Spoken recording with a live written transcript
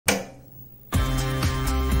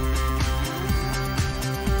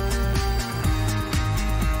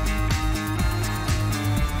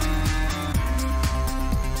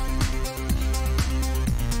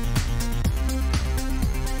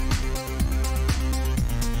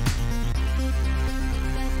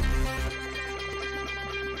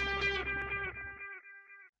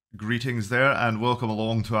Greetings there, and welcome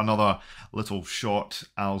along to another little short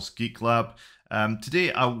Al's Geek Lab.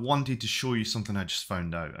 Today I wanted to show you something I just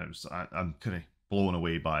found out. I'm kind of blown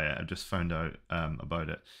away by it. I just found out about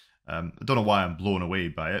it. I don't know why I'm blown away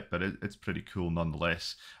by it, but it's pretty cool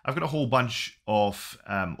nonetheless. I've got a whole bunch of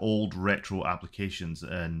old retro applications,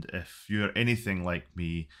 and if you're anything like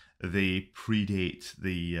me, they predate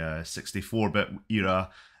the 64-bit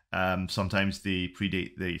era. Sometimes they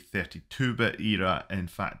predate the 32-bit era. In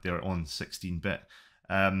fact, they're on 16-bit.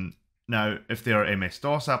 Now, if they're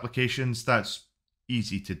MS-DOS applications, that's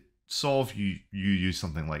easy to solve. You use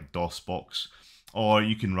something like DOSBox, or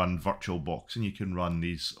you can run VirtualBox, and you can run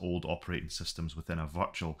these old operating systems within a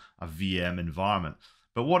VM environment.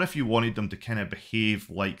 But what if you wanted them to kind of behave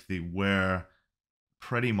like they were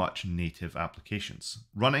pretty much native applications?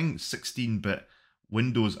 Running 16-bit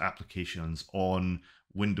Windows applications on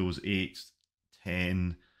Windows 8,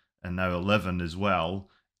 10, and now 11 as well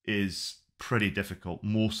is pretty difficult.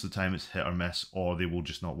 Most of the time it's hit or miss, or they will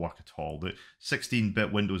just not work at all. The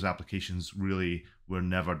 16-bit Windows applications really were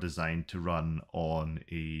never designed to run on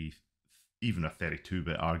even a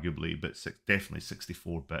 32-bit arguably, but definitely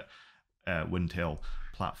 64-bit Wintel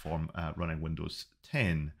platform running Windows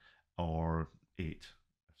 10 or 8.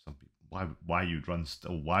 Some people, why you'd run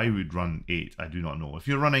 8, I do not know. If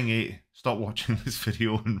you're running 8, stop watching this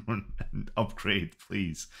video and upgrade,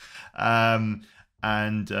 please. And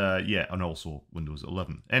also Windows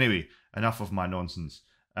 11. Anyway, enough of my nonsense.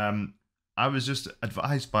 I was just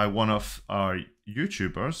advised by one of our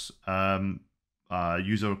YouTubers, a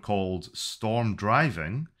user called Storm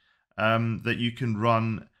Driving, that you can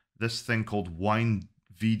run this thing called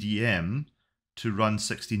WineVDM to run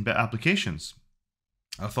 16-bit applications.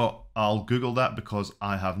 I thought I'll Google that because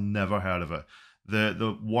I have never heard of it.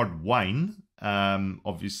 The word wine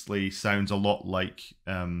obviously sounds a lot like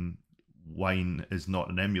Wine is Not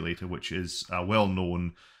an Emulator, which is a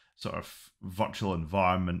well-known sort of virtual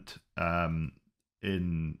environment in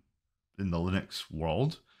the Linux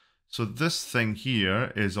world. So this thing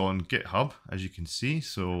here is on GitHub, as you can see.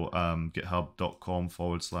 So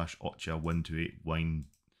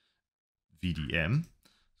github.com/otcha128winevdm.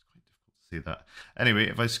 Say that. Anyway,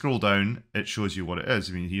 if I scroll down, it shows you what it is.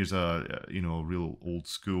 I mean, here's a real old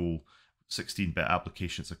school 16-bit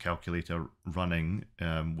application. It's a calculator running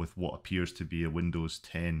with what appears to be a Windows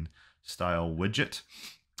 10 style widget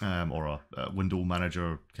or a window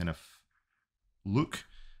manager kind of look.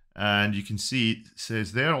 And you can see it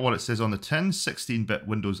says there what it says on the tin: 16-bit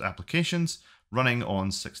Windows applications running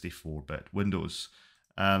on 64-bit Windows.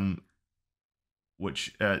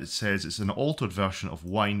 Which it says it's an altered version of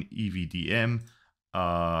WineVDM,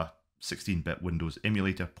 16-bit Windows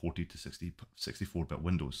emulator ported to 64-bit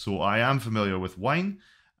Windows. So I am familiar with Wine,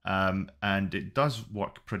 and it does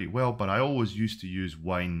work pretty well, but I always used to use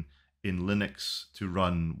Wine in Linux to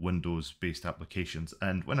run Windows-based applications.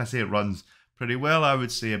 And when I say it runs pretty well, I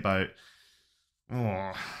would say about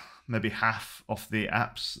maybe half of the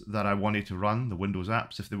apps that I wanted to run, the Windows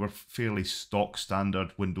apps, if they were fairly stock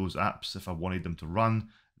standard Windows apps, if I wanted them to run,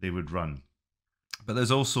 they would run. But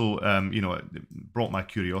there's also, it brought my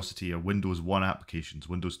curiosity, are Windows 1 applications,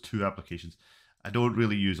 Windows 2 applications. I don't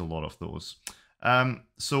really use a lot of those.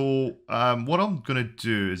 So what I'm going to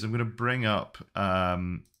do is I'm going to bring up a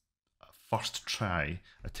first try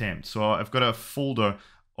attempt. So I've got a folder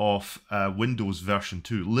of Windows version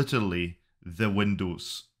 2, literally the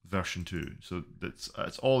Windows version 2. So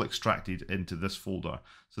it's all extracted into this folder.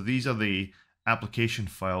 So these are the application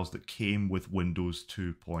files that came with Windows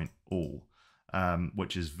 2.0,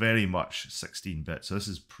 which is very much 16-bit. So this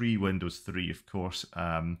is pre-Windows 3, of course.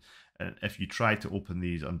 And if you try to open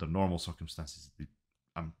these under normal circumstances,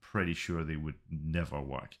 I'm pretty sure they would never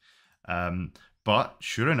work. But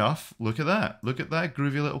sure enough, look at that. Look at that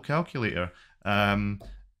groovy little calculator.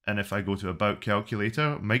 And if I go to About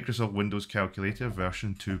Calculator, Microsoft Windows Calculator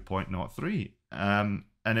version 2.03, and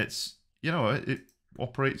it's, it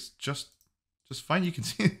operates just fine. You can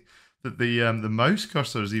see that the mouse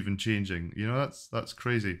cursor is even changing. That's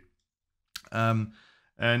crazy. And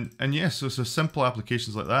yes, so simple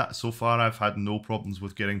applications like that. So far, I've had no problems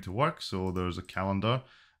with getting to work. So there's a calendar.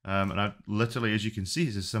 And I literally, as you can see,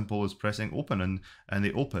 it's as simple as pressing open and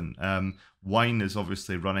they open. Wine is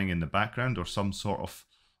obviously running in the background, or some sort of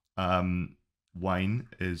Wine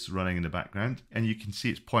is running in the background, and you can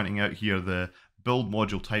see it's pointing out here the build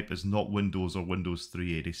module type is not Windows or Windows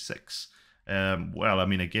 386. Well, I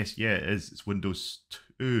mean, I guess, yeah, it is. It's Windows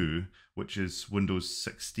 2, which is Windows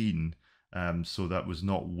 16. So that was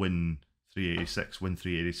not Win 386. Win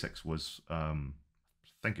 386 was, I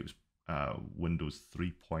think it was Windows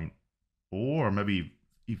 3.0 or maybe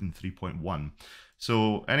even 3.1.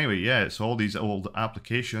 So anyway, yeah, it's all these old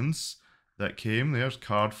applications that came. There's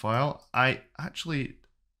card file. I actually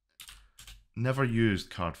never used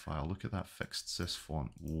card file. Look at that fixed sys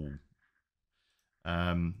font. Whoa.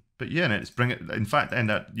 But yeah, and it's bring it. In fact, and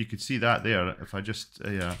that you could see that there. If I just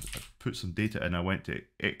put some data in, I went to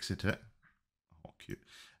exit it. Oh, cute.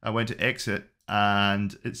 I went to exit,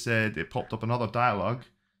 and it said it popped up another dialog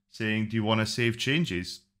saying, "Do you want to save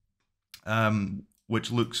changes?"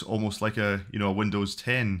 Which looks almost like a a Windows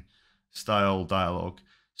 10 style dialog.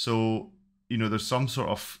 So there's some sort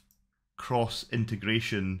of cross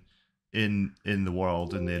integration in the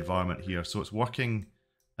world, in the environment here. So it's working.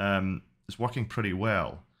 It's working pretty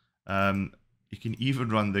well. You can even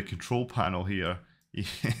run the control panel here.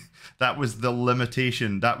 That was the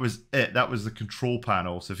limitation. That was it. That was the control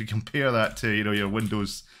panel. So if you compare that to your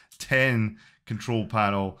Windows 10 control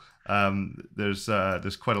panel, there's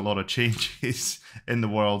quite a lot of changes in the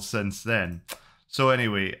world since then. So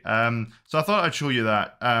anyway, so I thought I'd show you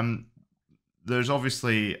that. There's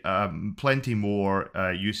obviously plenty more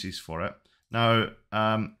uses for it. Now,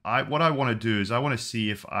 what I want to do is I want to see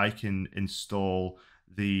if I can install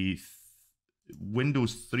the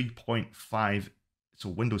Windows 3.5. So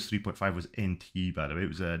Windows 3.5 was NT, by the way. It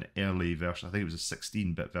was an early version. I think it was a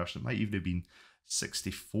 16-bit version. It might even have been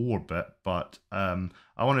 64-bit. But I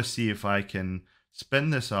want to see if I can spin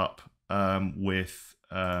this up with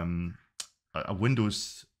a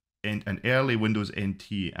Windows, an early Windows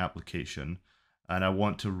NT application, and I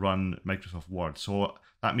want to run Microsoft Word. So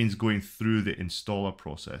that means going through the installer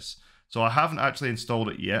process. So I haven't actually installed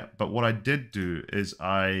it yet, but what I did do is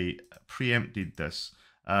I preempted this.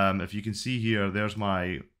 If you can see here, there's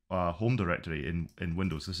my home directory in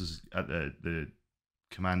Windows. This is at the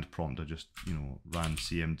command prompt. I just ran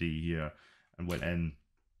cmd here and went in,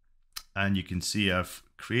 and you can see I've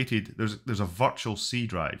created. There's a virtual C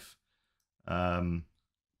drive,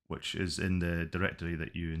 which is in the directory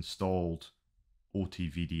that you installed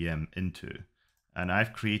WineVDM into. And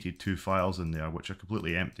I've created two files in there, which are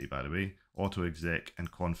completely empty, by the way, autoexec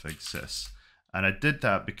and config sys. And I did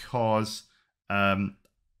that because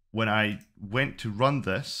when I went to run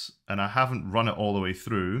this, and I haven't run it all the way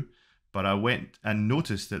through, but I went and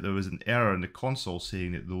noticed that there was an error in the console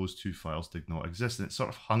saying that those two files did not exist, and it sort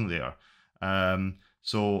of hung there.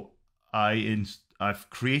 So I've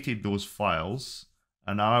created those files,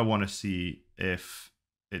 and now I want to see if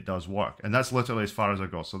it does work. And that's literally as far as I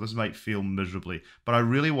got. So this might fail miserably, but I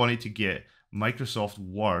really wanted to get Microsoft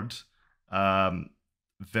Word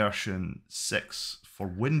version 6 for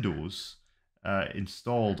Windows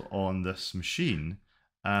installed on this machine.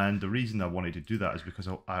 And the reason I wanted to do that is because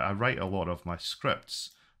I write a lot of my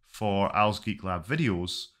scripts for Al's Geek Lab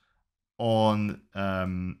videos on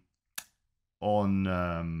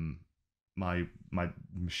my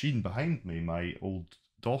machine behind me, my old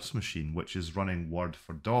DOS machine, which is running Word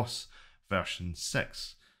for DOS version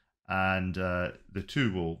 6. And the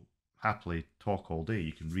two will happily talk all day.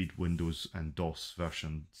 You can read Windows and DOS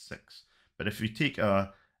version 6. But if you take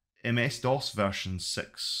a MS-DOS version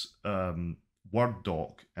 6 Word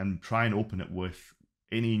doc and try and open it with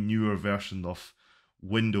any newer version of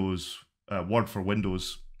Windows, Word for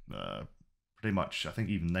Windows, pretty much, I think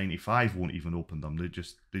even 95 won't even open them. They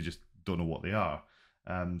just don't know what they are.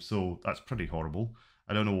 So that's pretty horrible.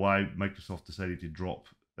 I don't know why Microsoft decided to drop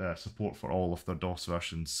support for all of their DOS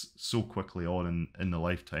versions so quickly on in the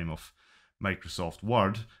lifetime of Microsoft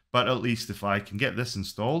Word, but at least if I can get this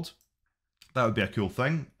installed, that would be a cool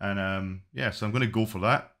thing. And yeah, so I'm going to go for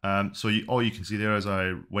that. So all you can see there is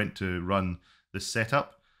I went to run the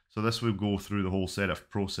setup. So this will go through the whole setup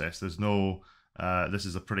process. There's no, this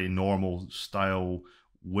is a pretty normal style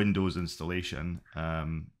Windows installation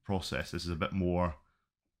process. This is a bit more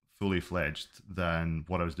fully fledged than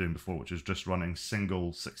what I was doing before, which is just running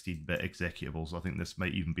single 16-bit executables. I think this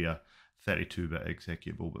might even be a 32-bit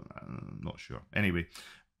executable, but I'm not sure. Anyway,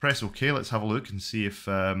 press OK. Let's have a look and see if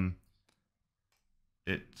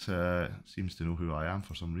it seems to know who I am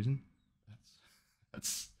for some reason.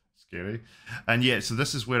 That's scary. And yeah, so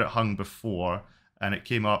this is where it hung before, and it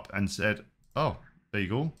came up and said, oh, there you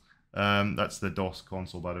go. That's the DOS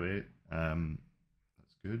console, by the way.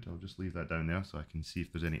 Good. I'll just leave that down there so I can see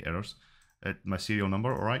if there's any errors. My serial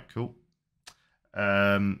number. All right, cool.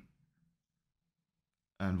 And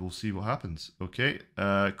we'll see what happens. Okay.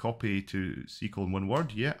 Copy to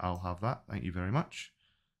C:1 Yeah, I'll have that. Thank you very much.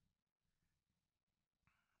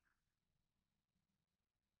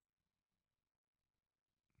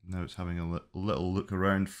 Now it's having a little look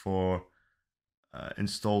around for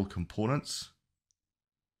installed components.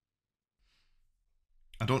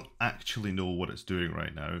 I don't actually know what it's doing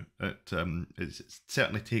right now. It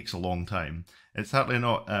certainly takes a long time. It's certainly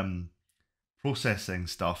not processing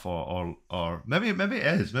stuff, or maybe it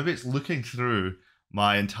is. Maybe it's looking through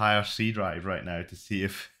my entire C drive right now to see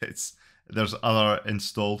if there's other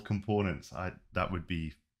installed components. That would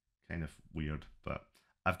be kind of weird, but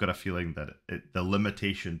I've got a feeling that the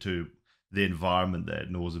limitation to the environment that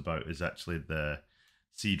it knows about is actually the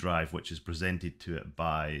C drive, which is presented to it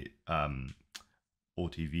by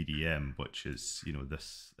OTVDM, which is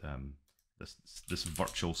this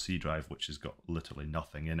virtual C drive which has got literally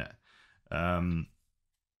nothing in it. But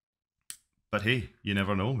hey, you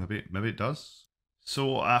never know. Maybe it does.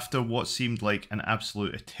 So after what seemed like an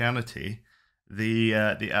absolute eternity, the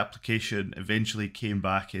application eventually came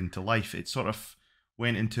back into life. It sort of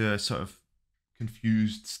went into a sort of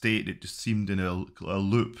confused state. It just seemed in a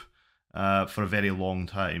loop for a very long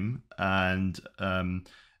time, and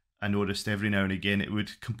I noticed every now and again it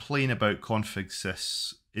would complain about config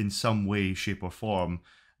sys in some way, shape, or form.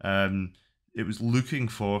 It was looking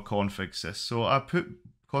for config sys, so I put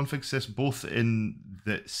config sys both in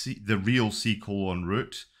the real C colon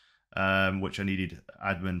root, which I needed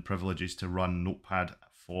admin privileges to run Notepad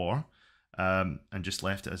for, and just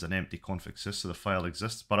left it as an empty config sys so the file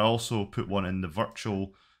exists. But I also put one in the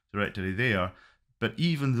virtual directory there. But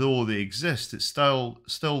even though they exist, it still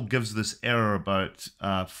gives this error about,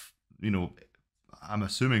 I'm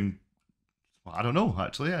assuming, well, I don't know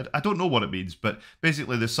actually. I don't know what it means, but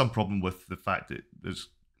basically there's some problem with the fact that there's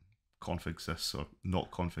config sys or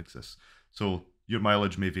not config sys. So your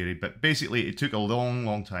mileage may vary, but basically it took a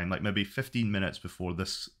long time, like maybe 15 minutes before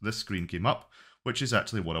this screen came up, which is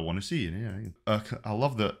actually what I want to see. I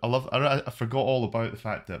love that. I forgot all about the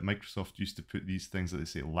fact that Microsoft used to put these things that they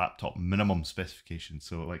say laptop minimum specifications.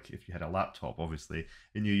 So like if you had a laptop, obviously,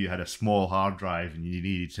 and you had a small hard drive and you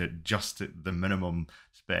needed to adjust it, the minimum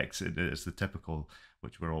specs, it's the typical,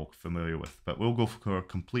 which we're all familiar with. But we'll go for a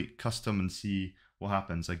complete custom and see what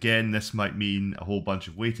happens. Again, this might mean a whole bunch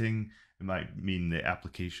of waiting. It might mean the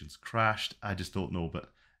application's crashed. I just don't know.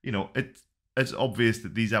 But it's obvious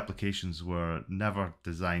that these applications were never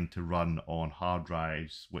designed to run on hard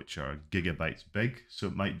drives which are gigabytes big. So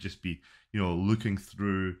it might just be, looking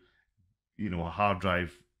through, a hard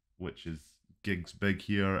drive which is gigs big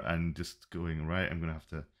here and just going, right, I'm going to have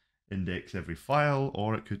to index every file,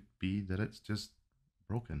 or it could be that it's just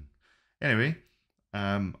broken. Anyway,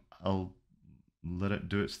 I'll let it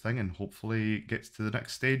do its thing and hopefully it gets to the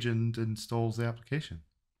next stage and installs the application.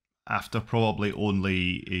 After probably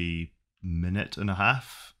only a minute and a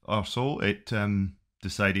half or so, it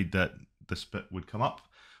decided that this bit would come up,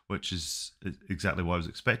 which is exactly what I was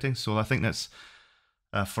expecting. So I think that's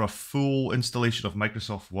for a full installation of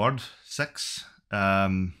Microsoft Word 6,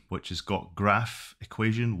 which has got graph,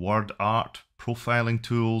 equation, word art, profiling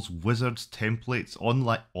tools, wizards, templates,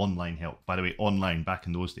 online help. By the way, online back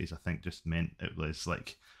in those days I think just meant it was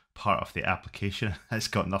like part of the application. It's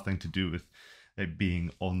got nothing to do with it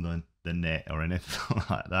being on the net or anything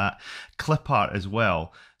like that. Clip art as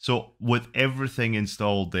well. So with everything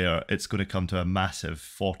installed there, it's going to come to a massive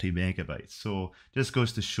 40 megabytes. So just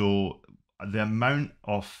goes to show the amount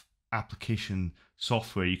of application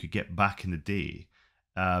software you could get back in the day,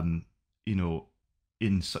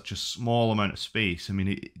 in such a small amount of space. I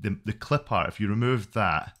mean, the clip art, if you remove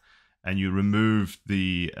that and you remove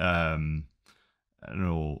the,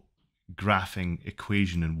 graphing,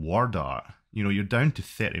 equation, and word art, you're down to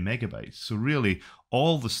 30 megabytes. So really,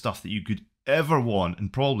 all the stuff that you could ever want,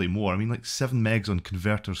 and probably more, I mean, like 7 megs on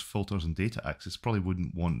converters, filters, and data access, probably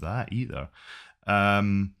wouldn't want that either.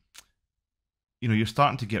 You're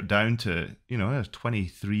starting to get down to,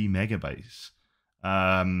 23 megabytes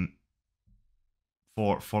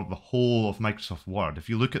for the whole of Microsoft Word. If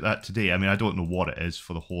you look at that today, I mean, I don't know what it is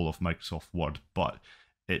for the whole of Microsoft Word, but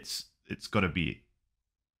it's got to be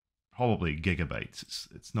probably gigabytes.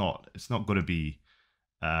 It's not going to be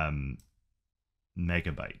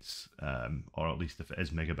megabytes, or at least if it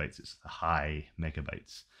is megabytes, it's high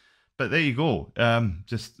megabytes. But there you go.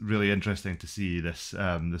 Just really interesting to see this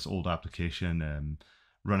this old application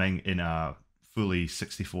running in a fully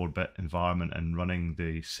 64-bit environment and running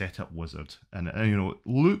the setup wizard, and it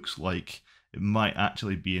looks like it might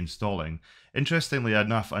actually be installing. Interestingly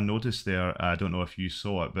enough, I noticed there, I don't know if you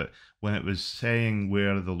saw it, but when it was saying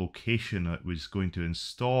where the location it was going to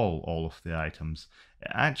install all of the items,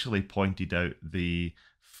 it actually pointed out the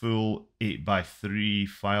full 8x3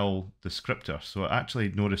 file descriptor. So it actually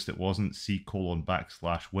noticed it wasn't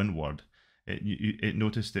C:\WinWord. It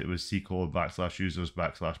noticed it was C:\users/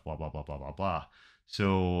 blah blah blah blah blah blah.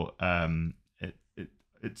 So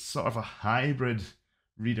it's sort of a hybrid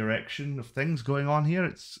redirection of things going on here.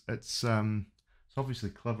 It's obviously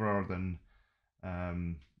cleverer than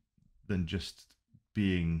just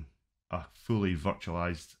being a fully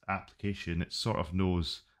virtualized application. It sort of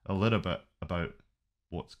knows a little bit about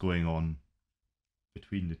what's going on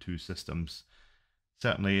between the two systems.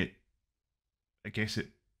 Certainly, I guess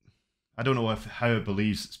I don't know how it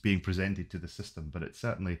believes it's being presented to the system, but it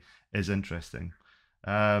certainly is interesting.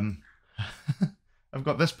 I've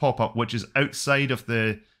got this pop-up, which is outside of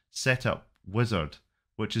the setup wizard,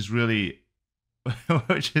 which is really,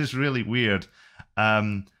 which is really weird.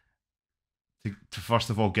 To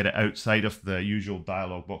first of all get it outside of the usual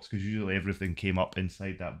dialog box, because usually everything came up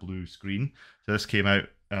inside that blue screen. So this came out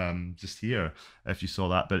just here, if you saw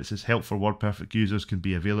that. But it says help for WordPerfect users can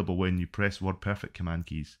be available when you press WordPerfect command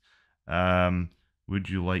keys. Would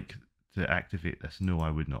you like to activate this? No,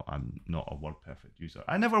 I would not. I'm not a WordPerfect user.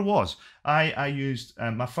 I never was. I used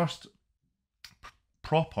my first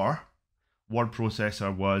proper word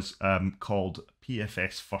processor was called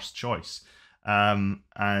PFS First Choice.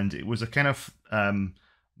 And it was a kind of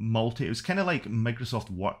it was kind of like Microsoft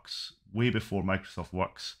Works, way before Microsoft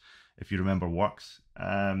Works, if you remember Works.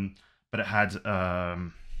 But it had, I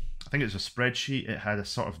think it was a spreadsheet. It had a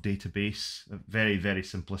sort of database, a very, very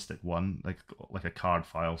simplistic one, like a card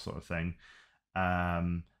file sort of thing.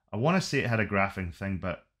 I want to say it had a graphing thing,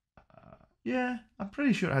 but yeah, I'm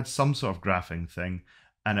pretty sure it had some sort of graphing thing.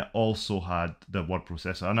 And it also had the word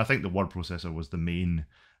processor. And I think the word processor was the main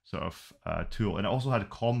sort of tool, and it also had a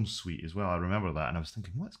comms suite as well. I remember that, and I was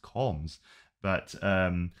thinking, what's comms? But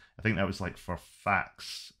I think that was like for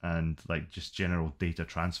fax and like just general data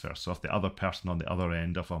transfer. So if the other person on the other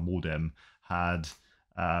end of a modem had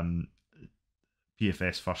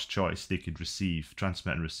PFS First Choice, they could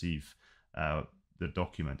transmit and receive the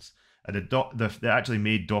documents. And they actually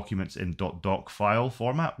made documents in .doc file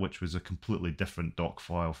format, which was a completely different doc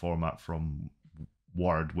file format from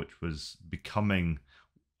Word, which was becoming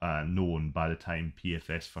known by the time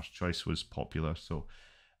PFS First Choice was popular. So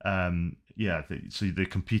yeah, so the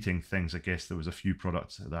competing things, I guess there was a few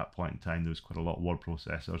products at that point in time. There was quite a lot of word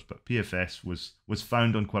processors, but PFS was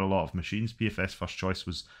found on quite a lot of machines. PFS First Choice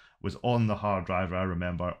was on the hard drive, I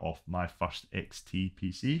remember, of my first XT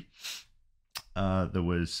PC. There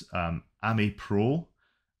was AMI Pro,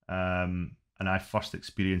 and I first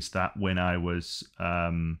experienced that when I was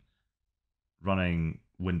running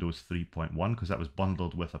Windows 3.1, because that was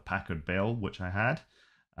bundled with a Packard Bell, which I had.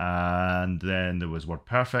 And then there was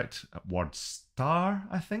WordPerfect, WordStar,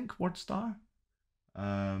 I think, WordStar.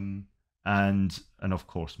 And of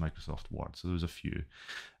course Microsoft Word. So there was a few.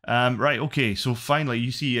 Right, okay, so finally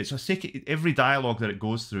you see every dialogue that it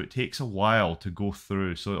goes through, it takes a while to go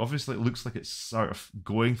through. So obviously it looks like it's sort of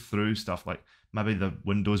going through stuff like maybe the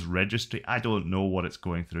Windows registry. I don't know what it's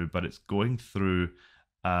going through, but it's going through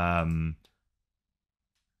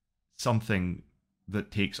something that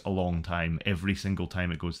takes a long time every single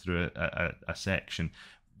time it goes through a section.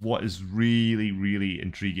 What is really, really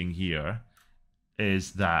intriguing here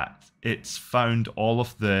is that it's found all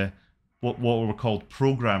of the what were called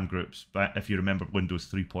program groups. But if you remember Windows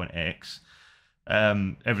 3.x,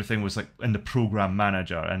 everything was like in the program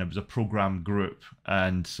manager, and it was a program group,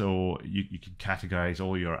 and so you could categorize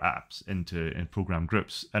all your apps in program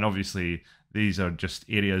groups. And obviously these are just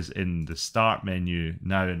areas in the start menu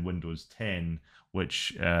now in Windows 10,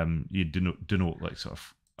 which you denote like sort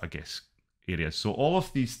of, I guess, areas. So all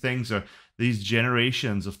of these things these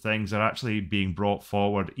generations of things are actually being brought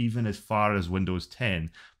forward even as far as Windows 10.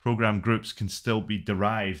 Program groups can still be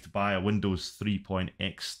derived by a Windows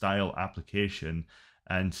 3.x style application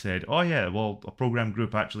and said, oh yeah, well, a program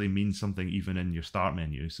group actually means something even in your start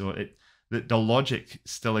menu. So the logic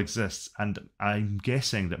still exists, and I'm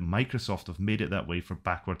guessing that Microsoft have made it that way for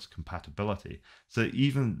backwards compatibility. So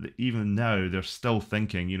even now, they're still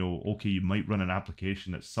thinking, okay, you might run an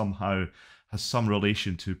application that somehow has some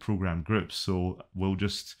relation to program groups, so we'll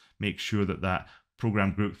just make sure that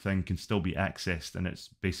program group thing can still be accessed, and it's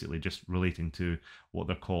basically just relating to what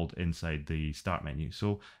they're called inside the start menu.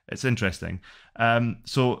 So it's interesting.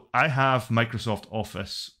 So I have Microsoft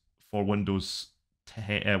Office for Windows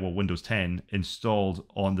 10 installed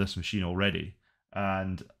on this machine already,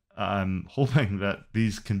 and I'm hoping that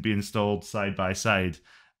these can be installed side by side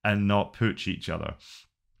and not pooch each other.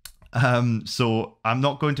 So I'm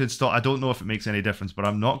not going to install, I don't know if it makes any difference, but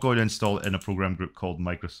I'm not going to install it in a program group called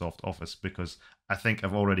Microsoft Office, because I think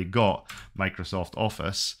I've already got Microsoft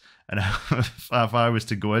Office, and if I was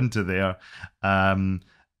to go into there,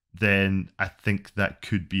 then I think that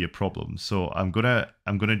could be a problem. So I'm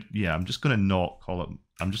just gonna not call it.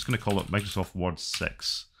 I'm just gonna call it Microsoft Word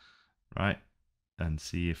 6, right? And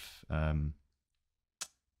see if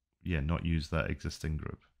yeah, not use that existing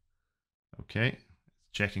group. Okay,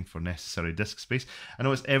 checking for necessary disk space. I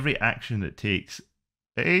know it's every action it takes.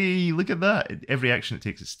 Hey, look at that! Every action it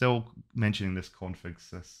takes, it's still mentioning this config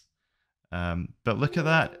sys. But look at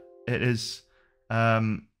that! It is,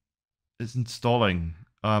 it's installing.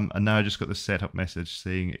 And now I just got the setup message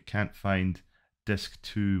saying it can't find disk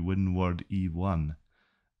 2 WinWord E1.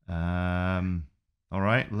 All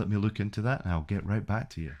right, let me look into that and I'll get right back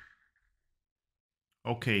to you.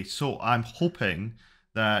 Okay, so I'm hoping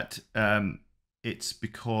that it's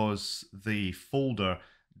because the folder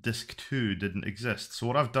disk2 didn't exist. So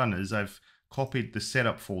what I've done is I've copied the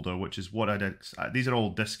setup folder, which is what I did. These are all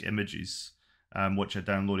disk images, which I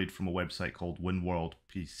downloaded from a website called WinWorld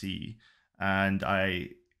PC, and I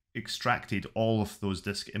extracted all of those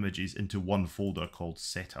disk images into one folder called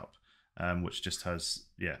setup, which just has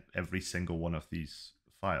every single one of these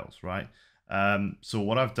files, right? So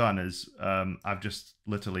what I've done is I've just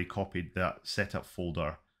literally copied that setup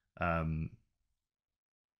folder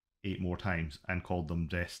 8 more times and called them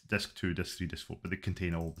disk 2, disk 3, disk 4, but they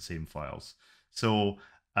contain all the same files. So,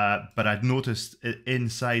 but I'd noticed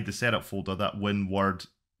inside the setup folder that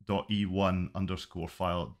winword.e1 underscore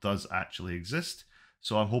file does actually exist.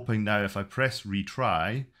 So I'm hoping now if I press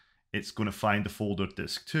retry, it's going to find the folder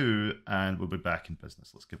disk 2 and we'll be back in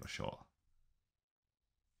business. Let's give it a shot.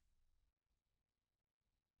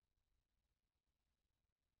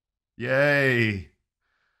 Yay!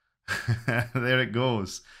 There it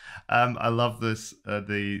goes. I love this.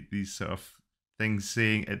 These sort of things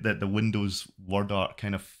saying that the Windows word art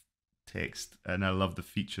kind of text, and I love the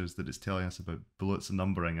features that it's telling us about bullets and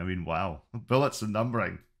numbering. I mean, wow, bullets and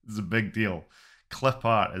numbering is a big deal. Clip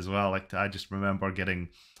art as well. Like I just remember getting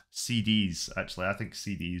CDs. Actually, I think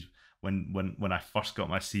CDs when I first got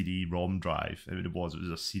my CD-ROM drive. It was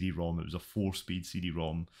a CD-ROM. It was a 4-speed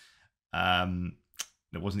CD-ROM.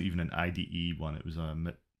 It wasn't even an IDE one. It was a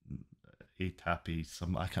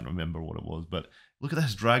ATAPI. I can't remember what it was. But look at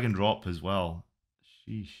this drag and drop as well.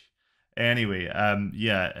 Sheesh. Anyway,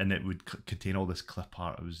 yeah, and it would contain all this clip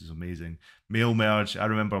art. It was just amazing. Mail merge. I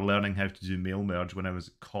remember learning how to do mail merge when I was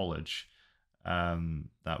at college.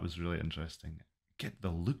 That was really interesting. Get the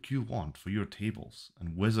look you want for your tables,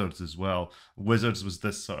 and wizards as well. Wizards was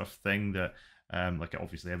this sort of thing that, like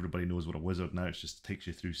obviously everybody knows what a wizard now. It just takes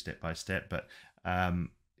you through step by step, but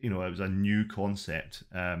you know, it was a new concept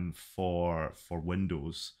for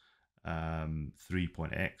Windows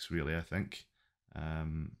 3.x really, I think.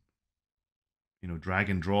 You know, drag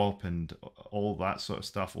and drop and all that sort of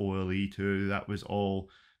stuff, OLE too, that was all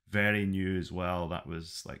very new as well. That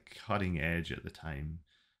was like cutting edge at the time.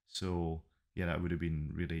 So yeah, that would have been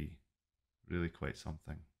really, really quite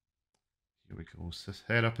something. Here we go.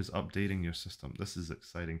 Setup is updating your system. This is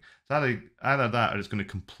exciting. So either that or it's going to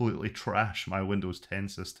completely trash my Windows 10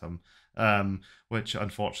 system, which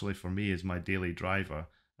unfortunately for me is my daily driver.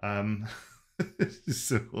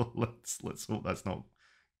 So let's hope that's not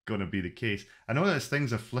going to be the case. I know that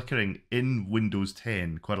things are flickering in Windows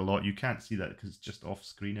 10 quite a lot. You can't see that because it's just off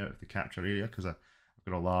screen out of the capture area because I've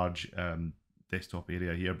got a large desktop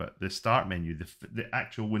area here. But the start menu, the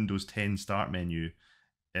actual Windows 10 start menu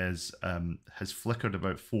is has flickered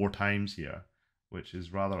about 4 times here, which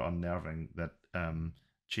is rather unnerving that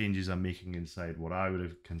changes I'm making inside what I would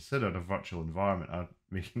have considered a virtual environment are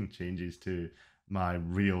making changes to my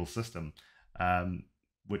real system,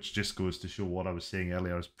 which just goes to show what I was saying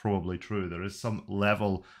earlier is probably true. There is some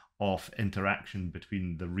level of interaction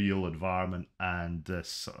between the real environment and this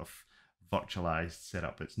sort of virtualized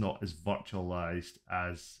setup. It's not as virtualized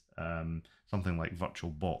as something like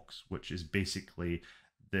VirtualBox, which is basically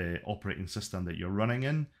the operating system that you're running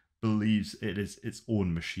in believes it is its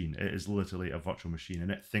own machine. It is literally a virtual machine and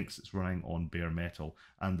it thinks it's running on bare metal.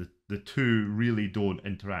 And the two really don't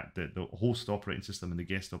interact. The host operating system and the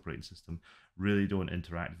guest operating system really don't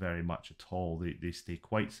interact very much at all. They stay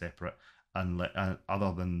quite separate,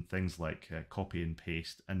 other than things like copy and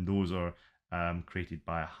paste. And those are created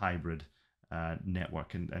by a hybrid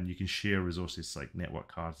network, and you can share resources like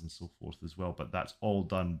network cards and so forth as well, but that's all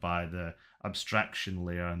done by the abstraction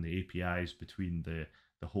layer and the APIs between the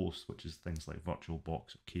host, which is things like VirtualBox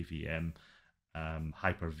or KVM,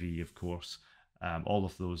 Hyper-V, of course, all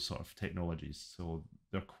of those sort of technologies. So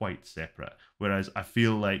they're quite separate. Whereas I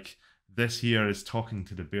feel like this here is talking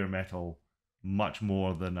to the bare metal much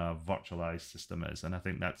more than a virtualized system is, and I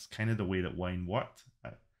think that's kind of the way that Wine worked.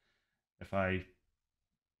 If I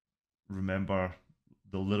remember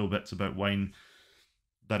the little bits about Wine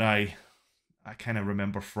that I kind of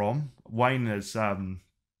remember from Wine is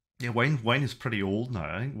Wine is pretty old now.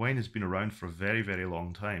 I think Wine has been around for a very, very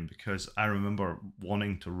long time because I remember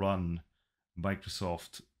wanting to run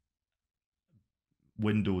Microsoft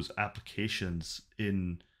Windows applications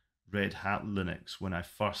in Red Hat Linux when I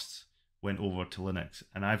first went over to Linux,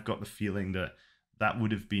 and I've got the feeling that that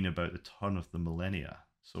would have been about the turn of the millennia.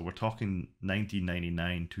 So we're talking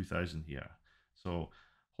 1999, 2000 here. So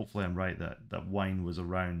hopefully I'm right that Wine was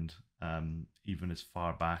around even as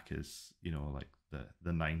far back as, you know, like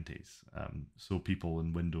the 90s. So people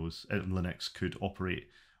in Windows, in Linux could operate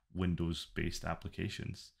Windows-based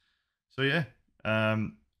applications. So yeah,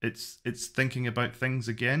 it's thinking about things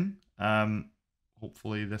again.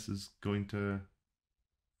 Hopefully this is going to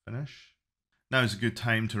finish. Now is a good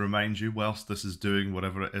time to remind you, whilst this is doing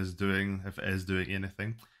whatever it is doing, if it is doing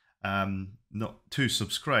anything, not to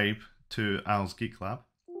subscribe to Al's Geek Lab.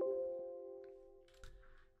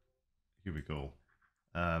 Here we go.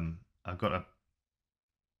 I've got a.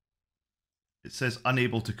 It says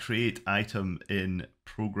unable to create item in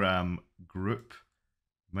program group.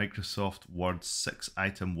 Microsoft Word 6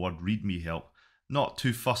 item Word README help. Not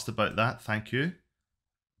too fussed about that, thank you.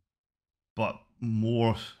 But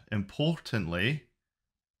more importantly,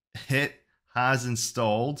 it has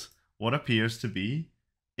installed what appears to be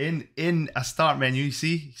in a start menu. You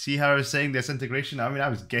see how I was saying this integration? I mean, I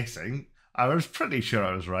was guessing. I was pretty sure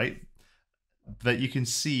I was right. That you can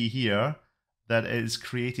see here that it's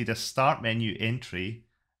created a start menu entry,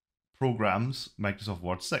 programs, Microsoft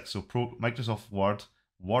Word 6. So Microsoft Word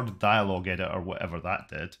dialog editor, whatever that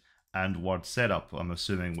did, and Word setup, I'm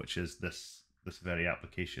assuming, which is this very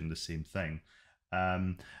application, the same thing.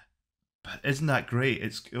 But isn't that great?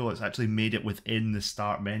 It's cool. It's actually made it within the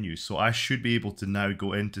start menu. So I should be able to now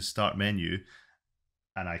go into start menu,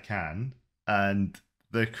 and I can, and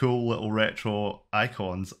the cool little retro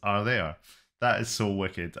icons are there. That is so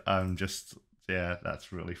wicked. Yeah,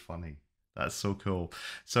 that's really funny. That's so cool.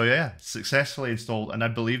 So yeah, successfully installed, and I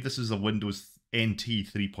believe this is a Windows NT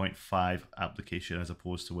 3.5 application as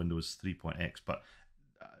opposed to Windows 3.x, but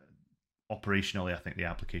operationally I think the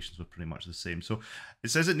applications were pretty much the same. So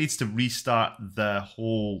it says it needs to restart the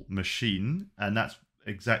whole machine, and that's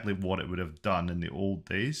exactly what it would have done in the old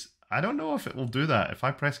days. I don't know if it will do that. If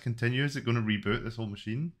I press continue, is it going to reboot this whole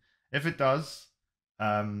machine? If it does,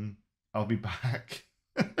 I'll be back.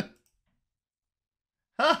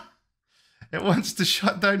 It wants to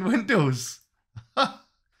shut down Windows. Nah,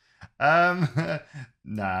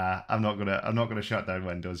 I'm not gonna shut down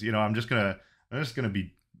Windows. You know, I'm just gonna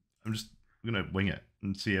wing it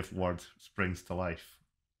and see if Word springs to life.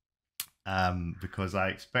 Because I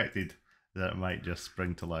expected that it might just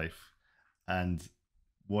spring to life, and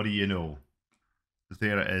what do you know?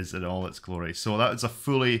 There it is in all its glory. So that is a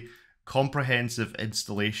fully comprehensive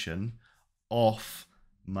installation of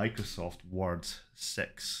Microsoft Word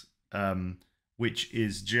 6, which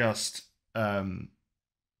is just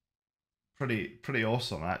pretty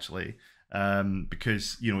awesome actually,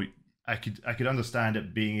 because you know I could understand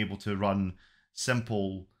it being able to run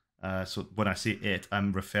simple. So when I say it,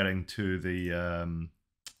 I'm referring to the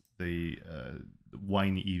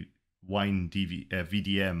WineVDM,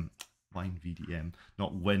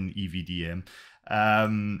 not WinEVDM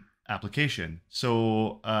application.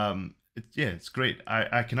 So yeah, it's great.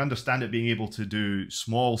 I can understand it being able to do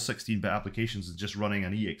small 16-bit applications and just running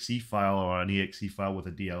an exe file or an exe file with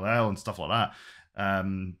a DLL and stuff like that.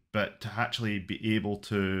 But to actually be able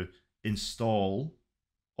to install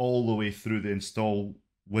all the way through the install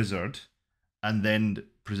wizard and then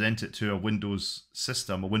present it to a Windows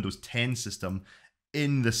system, a Windows 10 system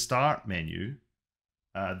in the start menu,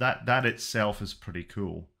 that itself is pretty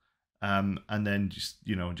cool. And then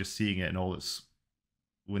just seeing it in all its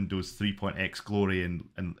Windows 3.x glory, and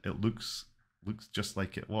it looks just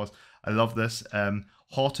like it was. I love this.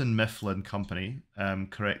 Houghton Mifflin Company,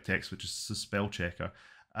 correct text, which is the spell checker.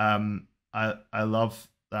 I love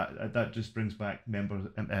that. That just brings back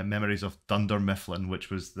memories of Dunder Mifflin, which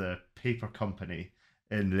was the paper company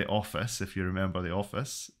in The Office, if you remember The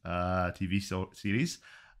Office TV series.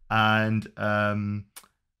 And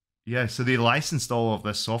yeah, so they licensed all of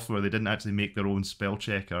this software. They didn't actually make their own spell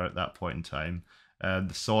checker at that point in time.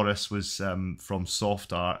 The Saurus was from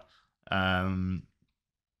SoftArt.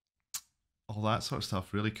 All that sort of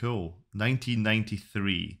stuff. Really cool.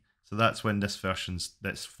 1993. So that's when this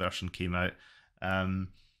version came out. And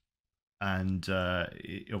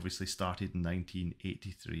it obviously started in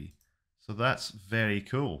 1983. So that's very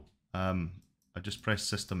cool. I just pressed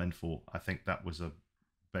system info. I think that was a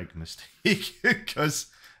big mistake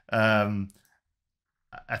because I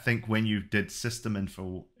think when you did system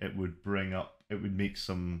info, it would make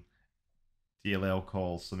some DLL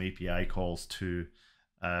calls, some API calls to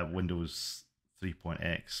Windows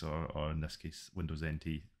 3.x or in this case Windows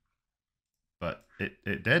NT. But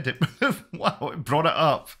it did. Wow, it brought it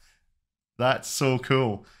up. That's so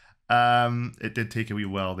cool. It did take a wee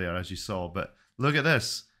while there, as you saw, but look at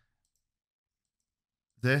this.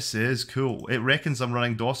 This is cool. It reckons I'm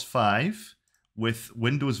running DOS 5 with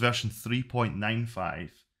Windows version 3.95.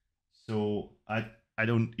 So I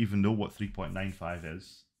don't even know what 3.95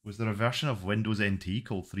 is. Was there a version of Windows NT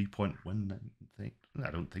called 3.19? I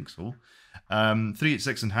don't think so.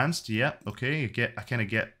 386 enhanced, yeah, okay. I kind of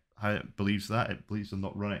get how it believes that. It believes I'm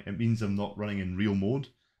not running. It means I'm not running in real mode,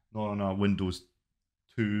 not on a Windows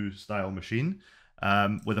 2 style machine.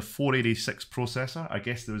 With a 486 processor. I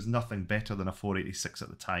guess there was nothing better than a 486 at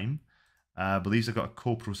the time. Believes I've got a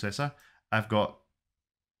co-processor. I've got,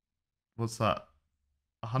 what's that?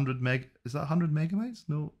 100 meg, is that 100 megabytes?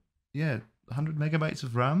 No, yeah, 100 megabytes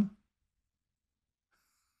of RAM.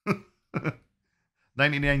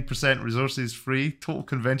 99% resources free, total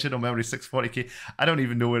conventional memory 640k. I don't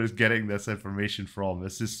even know where it's getting this information from.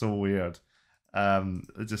 This is so weird.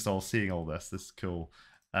 Just all seeing all this. This is cool.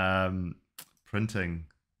 Printing.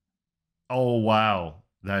 Oh wow.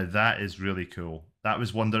 Now that is really cool. I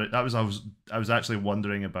was actually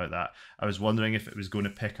wondering about that. I was wondering if it was going to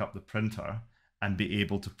pick up the printer and be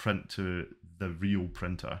able to print to the real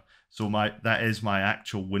printer. So that is my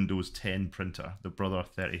actual Windows 10 printer, the Brother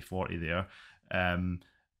 3040 there,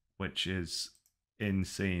 which is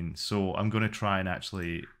insane. So I'm going to try and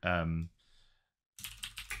actually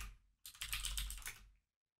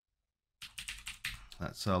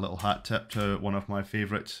that's a little hat tip to one of my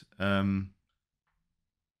favorite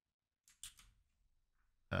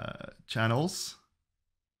channels.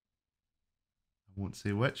 I won't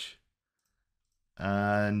say which.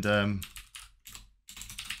 And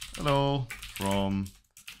hello from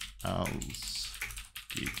Al's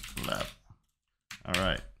Geek Lab. All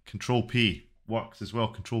right, Control P works as well.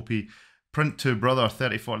 Control P, print to Brother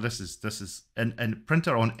 34. This is and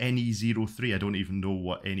printer on NE03. I don't even know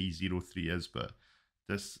what NE03 is, but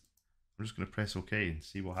this, I'm just going to press OK and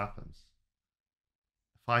see what happens.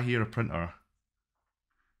 If I hear a printer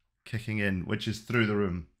kicking in, which is through the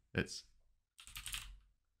room, it's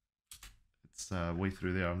way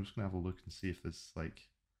through there. I'm just going to have a look and see if this, like,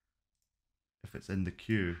 if it's in the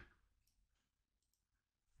queue.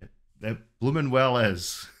 It blooming well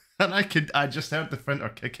is. And I just heard the printer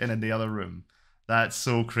kick in the other room. That's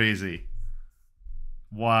so crazy.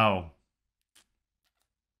 Wow.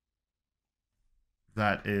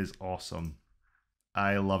 That is awesome.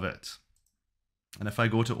 I love it. And if I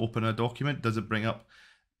go to open a document, does it bring up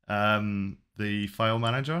the file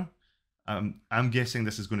manager? I'm guessing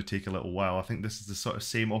this is going to take a little while. I think this is the sort of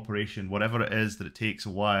same operation, whatever it is, that it takes a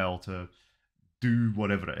while to do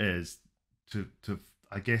whatever it is.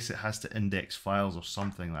 I guess it has to index files or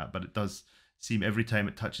something like that, but it does seem every time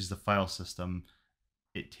it touches the file system,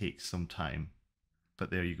 it takes some time.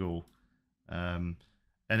 But there you go. And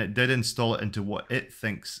it did install it into what it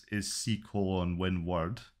thinks is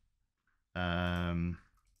C:\WinWord.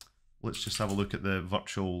 Let's just have a look at the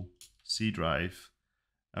virtual C drive.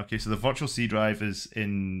 Okay, so the virtual C drive is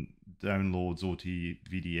in Downloads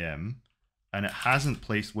WineVDM, and it hasn't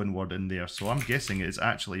placed WinWord in there, so I'm guessing it's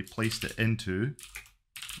actually placed it into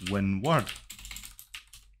WinWord.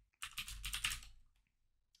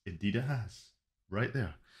 Indeed it has. Right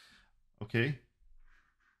there. Okay.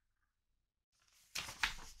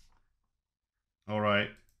 All right.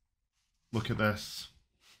 Look at this.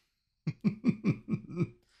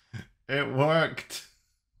 It worked.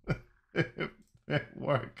 It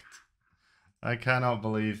worked. I cannot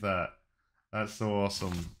believe that. That's so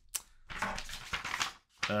awesome.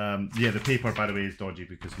 Yeah, the paper, by the way, is dodgy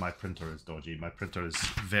because my printer is dodgy. My printer is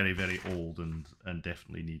very, very old and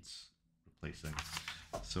definitely needs replacing.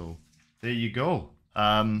 So there you go.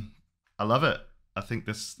 I love it. I think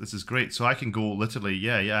this is great. So I can go literally,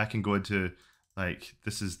 yeah, I can go into, like,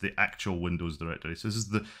 this is the actual Windows directory. So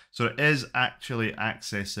it is actually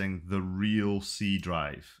accessing the real C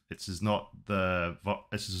drive. This is not a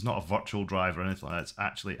virtual drive or anything like that. It's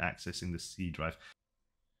actually accessing the C drive.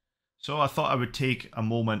 So I thought I would take a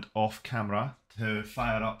moment off camera to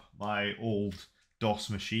fire up my old DOS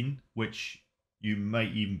machine, which you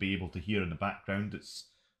might even be able to hear in the background. It's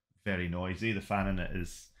very noisy. The fan in it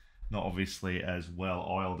is not obviously as well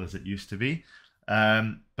oiled as it used to be.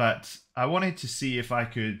 But I wanted to see if I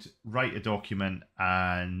could write a document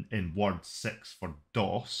in Word 6 for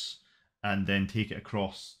DOS and then take it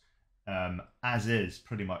across as is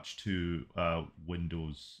pretty much to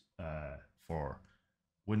Windows for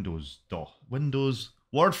Windows DOS.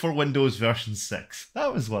 Word for Windows version 6.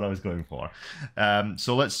 That was what I was going for.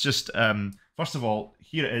 So let's just, first of all,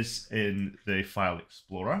 here it is in the File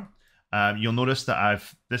Explorer. You'll notice that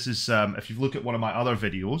this is, if you look at one of my other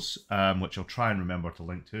videos, which I'll try and remember to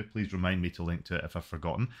link to, please remind me to link to it if I've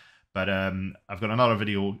forgotten. But I've got another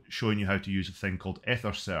video showing you how to use a thing called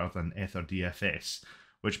EtherServe and EtherDFS,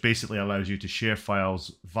 which basically allows you to share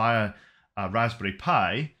files via a Raspberry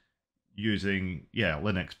Pi using,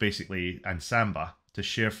 Linux basically and Samba to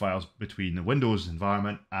share files between the Windows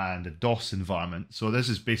environment and the DOS environment. So this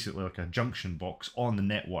is basically like a junction box on the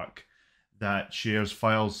network that shares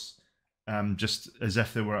files just as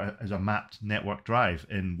if they were as a mapped network drive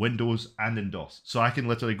in Windows and in DOS. So I can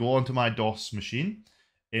literally go onto my DOS machine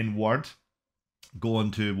in Word, go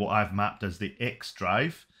onto what I've mapped as the X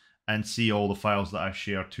drive, and see all the files that I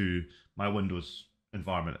share to my Windows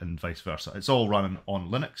environment and vice versa. It's all running on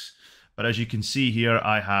Linux. But as you can see here,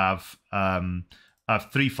 I have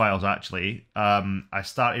 3 files actually. I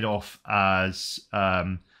started off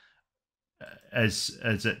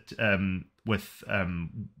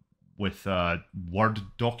with a Word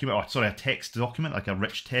document, or sorry, a text document, like a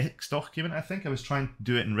rich text document. I think I was trying to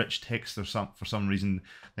do it in rich text for some reason.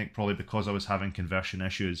 I think probably because I was having conversion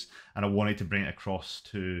issues and I wanted to bring it across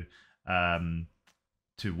to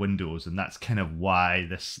Windows, and that's kind of why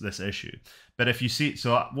this issue. But if you see,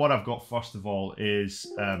 so what I've got first of all is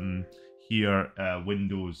here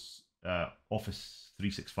Windows Office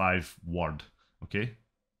 365 Word. Okay,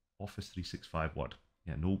 Office 365 Word.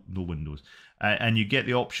 Yeah, no Windows, and you get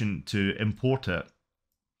the option to import it,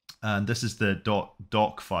 and this is the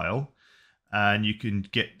 .doc file, and you can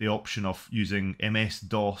get the option of using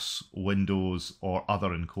MS-DOS, Windows, or other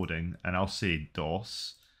encoding, and I'll say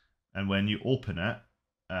DOS, and when you open it,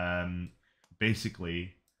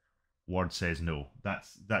 basically Word says no.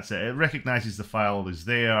 That's it. It recognizes the file is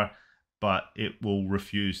there, but it will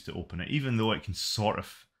refuse to open it, even though it can sort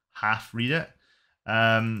of half read it.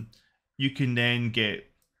 You can then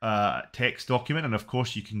get a text document, and of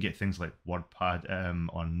course you can get things like WordPad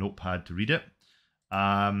or Notepad to read it.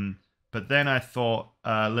 But then I thought,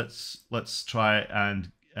 let's try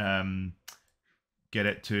and get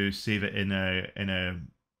it to save it in a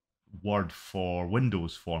Word for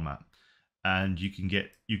Windows format, and you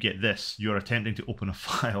get this. You're attempting to open a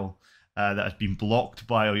file that has been blocked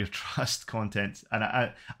by all your trust content,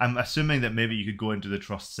 and I'm assuming that maybe you could go into the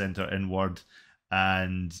Trust Center in Word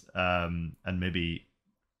and maybe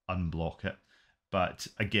unblock it, but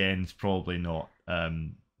again, it's probably not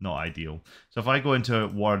ideal. So if I go into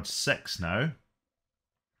Word 6 now,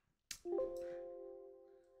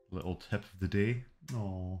 little tip of the day.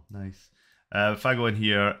 Oh, nice. If I go in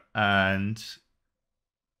here and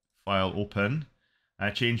file open, I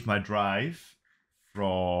change my drive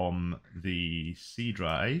from the C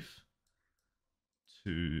drive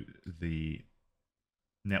to the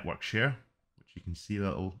network share, which you can see a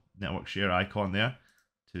little network share icon there,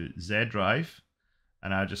 to Z drive,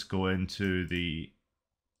 and I just go into the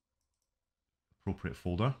appropriate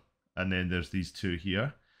folder, and then there's these 2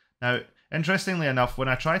 here. Now, interestingly enough, when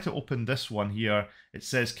I try to open this one here, it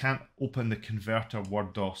says can't open the converter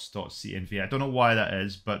worddos.cnv. I don't know why that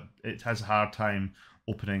is, but it has a hard time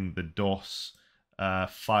opening the DOS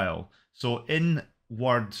file. So in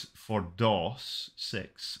Word for DOS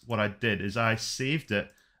 6, what I did is I saved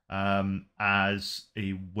it as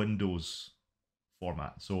a Windows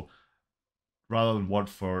format. So rather than Word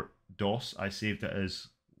for DOS, I saved it as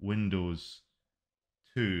Windows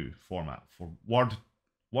 2 format, for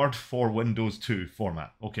Word for Windows 2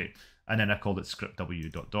 format. Okay, and then I called it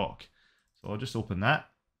scriptw.doc. So I'll just open that,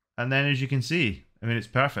 and then as you can see, I mean, it's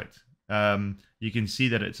perfect. You can see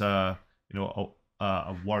that it's a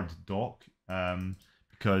Word doc,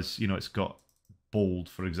 because it's got bold,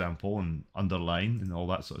 for example, and underline and all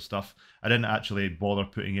that sort of stuff. I didn't actually bother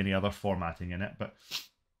putting any other formatting in it, but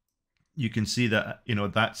you can see that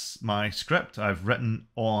that's my script I've written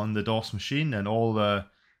on the DOS machine, and all the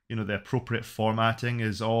the appropriate formatting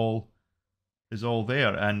is all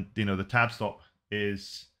there, and the tab stop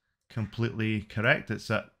is completely correct.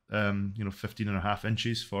 It's at 15.5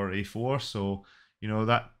 inches for A4, so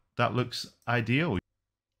that looks ideal.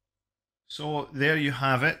 So there you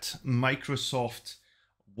have it, Microsoft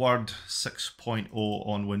Word 6.0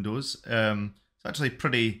 on Windows. It's actually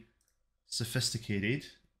pretty sophisticated,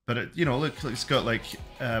 but it, look, it's got like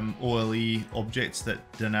OLE objects that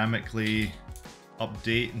dynamically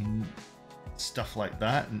update and stuff like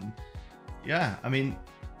that. And yeah, I mean,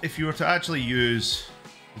 if you were to actually use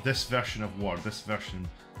this version of Word, this version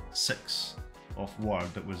 6 of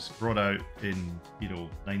Word that was brought out in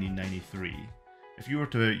 1993, if you were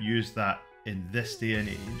to use that in this day and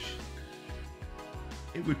age,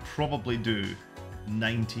 it would probably do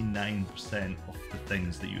 99% of the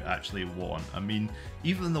things that you actually want. I mean,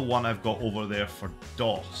 even the one I've got over there for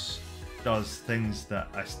DOS does things that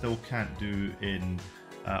I still can't do in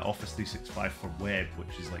Office 365 for web,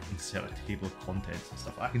 which is like insert a table of contents and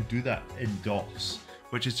stuff. I can do that in Docs,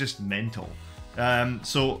 which is just mental.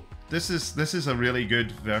 So this is a really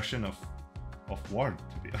good version of Word,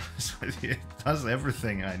 to be honest with you. It does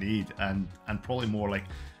everything I need, and probably more. Like,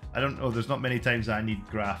 I don't know, there's not many times I need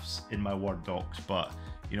graphs in my Word docs, but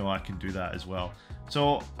you know, I can do that as well.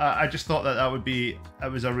 So I just thought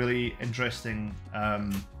that was a really interesting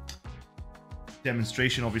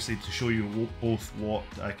demonstration, obviously, to show you both what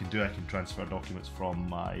I can do. I can transfer documents from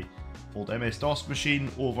my old MS-DOS machine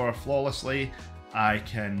over flawlessly. I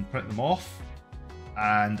can print them off,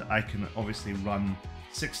 and I can obviously run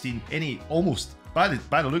almost by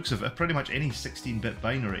the looks of it, pretty much any 16-bit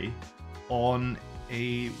binary on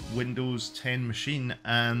a Windows 10 machine,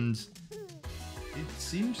 and it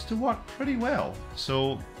seems to work pretty well.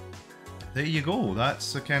 So there you go.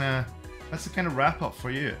 That's the kind of wrap up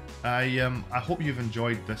for you. I hope you've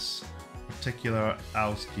enjoyed this particular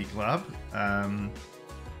Al's Geek Lab.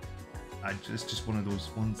 It's just one of those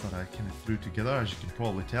ones that I kind of threw together. As you can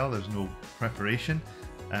probably tell, there's no preparation.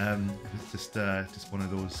 It's just one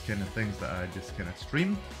of those kind of things that I just kind of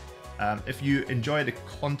stream. If you enjoy the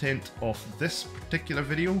content of this particular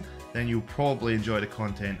video, then you'll probably enjoy the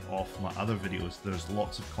content of my other videos. There's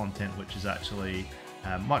lots of content which is actually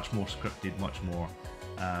much more scripted, much more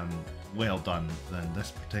well done than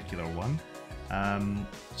this particular one.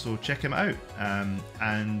 So check them out,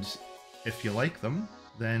 and if you like them,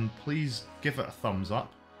 then please give it a thumbs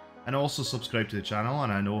up, and also subscribe to the channel.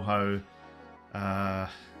 And I know how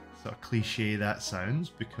sort of cliche that sounds,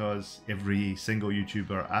 because every single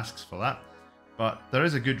YouTuber asks for that, but there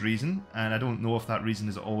is a good reason, and I don't know if that reason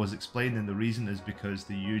is always explained, and the reason is because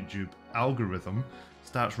the YouTube algorithm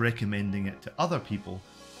starts recommending it to other people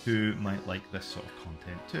who might like this sort of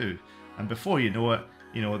content too. And before you know it,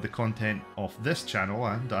 you know, the content of this channel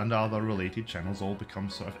and other related channels all become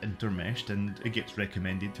sort of intermeshed, and it gets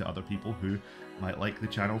recommended to other people who might like the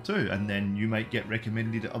channel too. And then you might get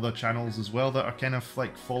recommended to other channels as well that are kind of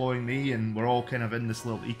like following me, and we're all kind of in this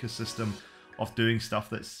little ecosystem of doing stuff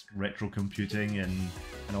that's retro computing and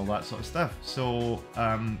all that sort of stuff. So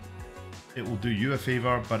it will do you a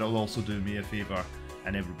favor, but it'll also do me a favor,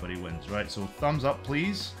 and everybody wins, right? So thumbs up,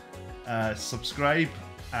 please. Subscribe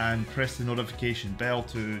and press the notification bell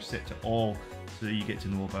to set to all, so that you get to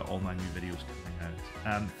know about all my new videos coming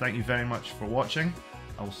out. Thank you very much for watching.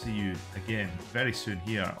 I will see you again very soon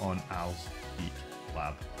here on Al's Geek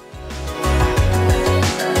Lab.